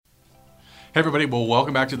Hey everybody, well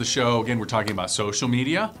welcome back to the show. Again, we're talking about social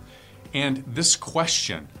media and this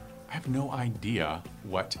question, I have no idea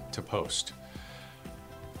what to post.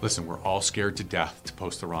 Listen, we're all scared to death to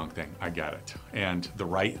post the wrong thing. I get it. And the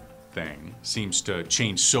right thing seems to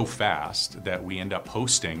change so fast that we end up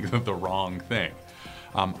posting the wrong thing.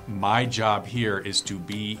 My job here is to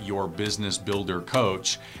be your business builder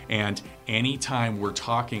coach, and anytime we're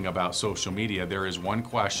talking about social media, there is one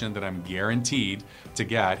question that I'm guaranteed to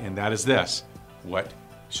get, and that is this: what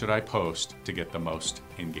should I post to get the most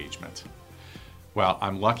engagement? Well,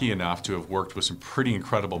 I'm lucky enough to have worked with some pretty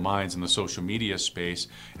incredible minds in the social media space,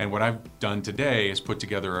 and what I've done today is put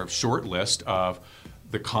together a short list of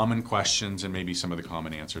the common questions and maybe some of the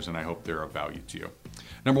common answers, and I hope they're of value to you.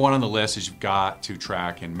 Number one on the list is you've got to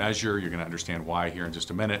track and measure. You're going to understand why here in just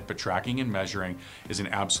a minute, but tracking and measuring is an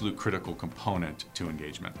absolute critical component to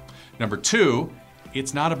engagement. Number two,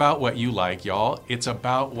 it's not about what you like, y'all. It's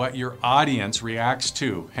about what your audience reacts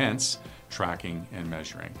to, hence tracking and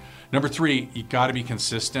measuring. Number three, you got to be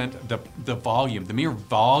consistent. The volume, the mere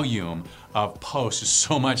volume of posts is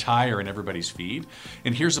so much higher in everybody's feed.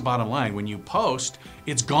 And here's the bottom line: when you post,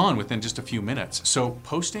 it's gone within just a few minutes. So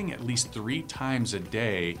posting at least 3 times a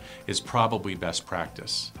day is probably best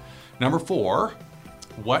practice. Number four,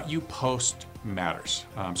 what you post matters.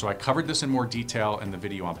 So I covered this in more detail in the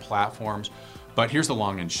video on platforms, but here's the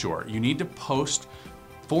long and short. You need to post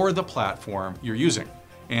for the platform you're using.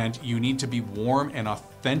 And you need to be warm and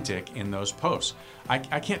authentic in those posts. I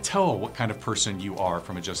can't tell what kind of person you are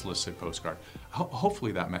from a just listed postcard.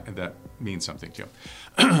 Hopefully that means something to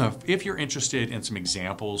you. If you're interested in some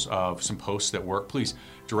examples of some posts that work, please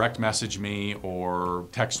direct message me or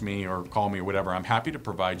text me or call me or whatever. I'm happy to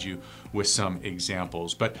provide you with some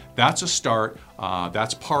examples. But that's a start.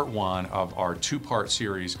 That's part one of our 2-part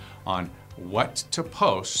series on what to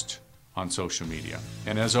post on social media.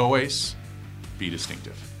 And as always, be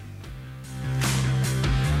distinctive.